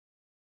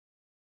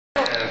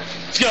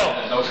Let's go.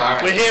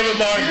 We're here with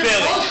Mark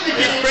Bailey.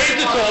 You're afraid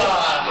to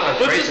talk.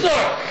 What's the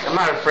story? I'm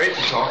not afraid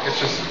to talk. It's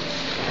just.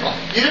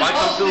 You didn't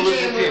post the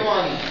game we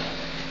won.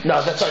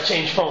 No, that's why I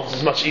changed phones.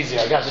 It's much easier.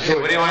 I got the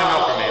What do you want to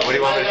know from me? What do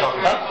you want me to talk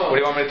about? What do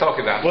you want me to talk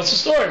about? What's the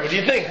story? What do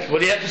you think?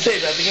 What do you have to say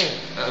about the game?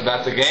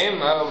 About the game?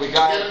 We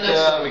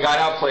got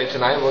outplayed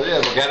tonight. Well, yeah,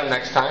 we'll get them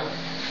next time.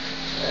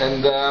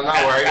 And I'm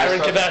not worried. Aaron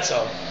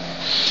Cabazzo.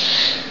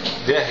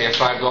 Yeah, he had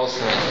 5 goals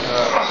tonight.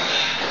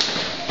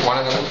 One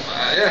of them.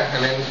 Yeah, I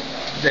mean,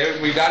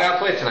 we got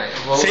outplayed tonight.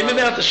 Same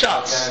amount of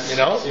shots, you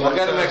know? We'll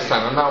get them next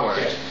time. I'm not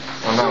worried.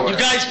 You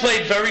guys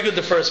played very good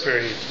the first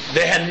period.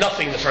 They had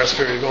nothing the first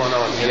period going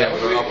on. You know?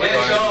 We were up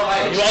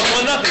You all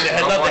won nothing. They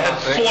had nothing. They had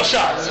 4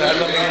 shots.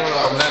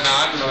 From then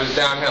on, it was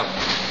downhill.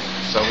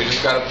 So we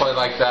just got to play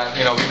like that.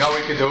 You know we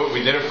could do it.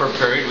 We did it for a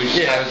period. We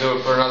just got to do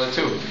it for another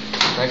 2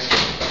 next game.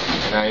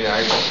 And I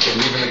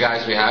believe in the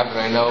guys we have, and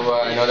I know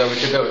that we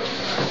can do it.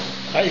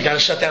 Right, you got to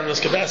shut down those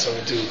Cabazzo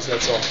dudes.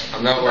 That's all.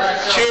 I'm not worried.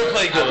 Cheer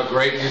played good. I have a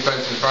great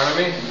defense in front of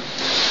me.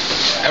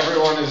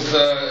 Everyone is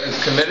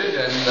committed,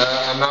 and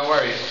I'm not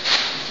worried.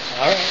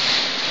 All right.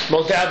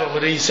 Moldava,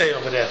 what did he say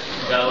over there?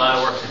 Got a lot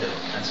of work to do.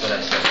 That's what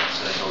I said. That's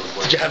what I told the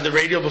boys. Did you have the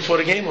radio before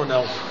the game or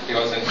no? He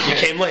wasn't. You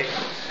came late.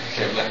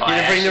 You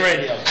didn't bring the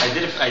radio.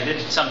 I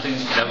did something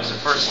that was a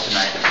first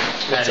tonight.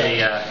 At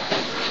a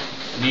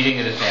meeting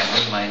of the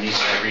family. My niece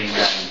Irene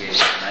got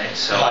engaged tonight,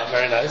 so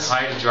very nice.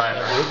 I hired a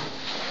driver,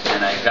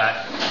 and I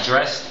got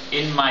dressed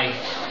in my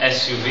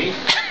SUV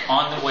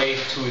on the way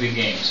to the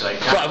game. So I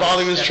got while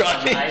he was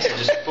driving. I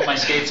just put my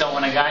skates on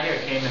when I got here. I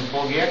came in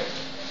full gear,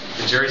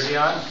 the jersey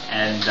on,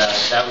 and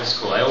that was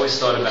cool. I always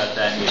thought about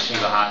that in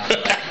yeshiva hockey.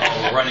 Like,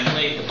 oh, we're running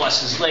late. The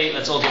bus is late.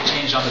 Let's all get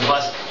changed on the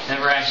bus.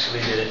 Never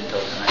actually did it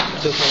until tonight.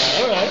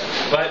 All right.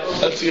 But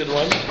that's a good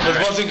one. It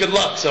wasn't good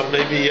luck, so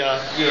maybe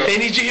they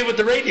need you here with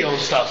the radio and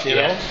stuff, you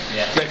know?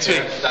 Yeah. Next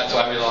week. That's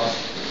why we lost.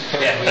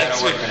 Yeah, we got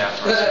to work it out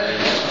for us.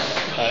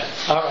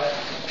 All right.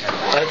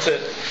 That's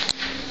it.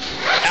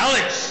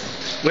 Alex,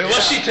 where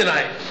was she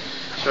tonight?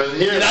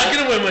 You're not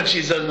going to win when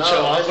she doesn't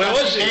show up. Where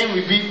was she?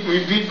 We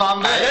beat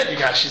Bombay.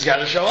 She's got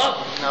to show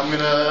up. I'm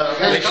gonna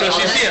make sure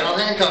she's here. I'll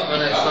handcuff her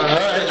next time. All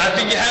right. I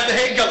think you have the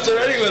handcuffs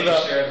already with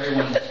her.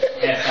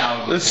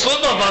 The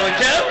slip up on the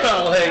camera.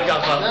 I'll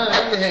handcuff her. No, I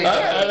have the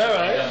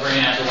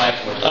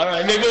handcuff. All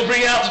right. Maybe we'll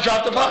bring her out to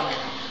drop the puck.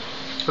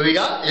 Who you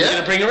got? We're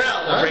gonna bring her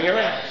out. We'll bring her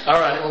out. All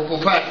right. We'll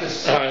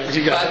practice. All right.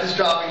 You got it. Practice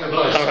dropping the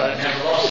puck. All right.